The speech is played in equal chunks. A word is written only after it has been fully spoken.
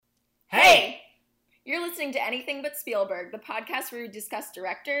Hey! You're listening to Anything But Spielberg, the podcast where we discuss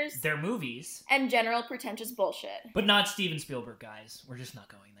directors, their movies, and general pretentious bullshit. But not Steven Spielberg, guys. We're just not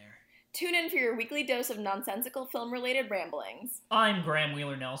going there. Tune in for your weekly dose of nonsensical film-related ramblings. I'm Graham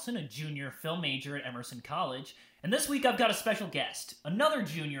Wheeler-Nelson, a junior film major at Emerson College, and this week I've got a special guest, another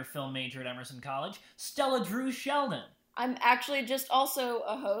junior film major at Emerson College, Stella Drew Sheldon. I'm actually just also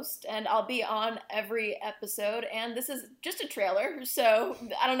a host, and I'll be on every episode, and this is just a trailer, so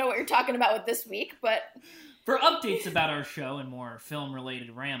I don't know what you're talking about with this week, but... For updates about our show and more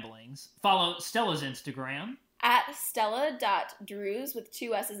film-related ramblings, follow Stella's Instagram, at stella.drews with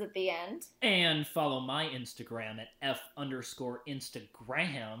 2 S's at the end. And follow my Instagram at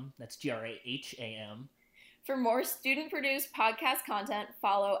F_Instagram, that's Graham. For more student-produced podcast content,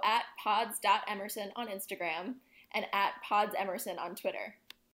 follow at pods.emerson on Instagram, and at podsemerson on Twitter.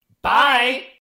 Bye!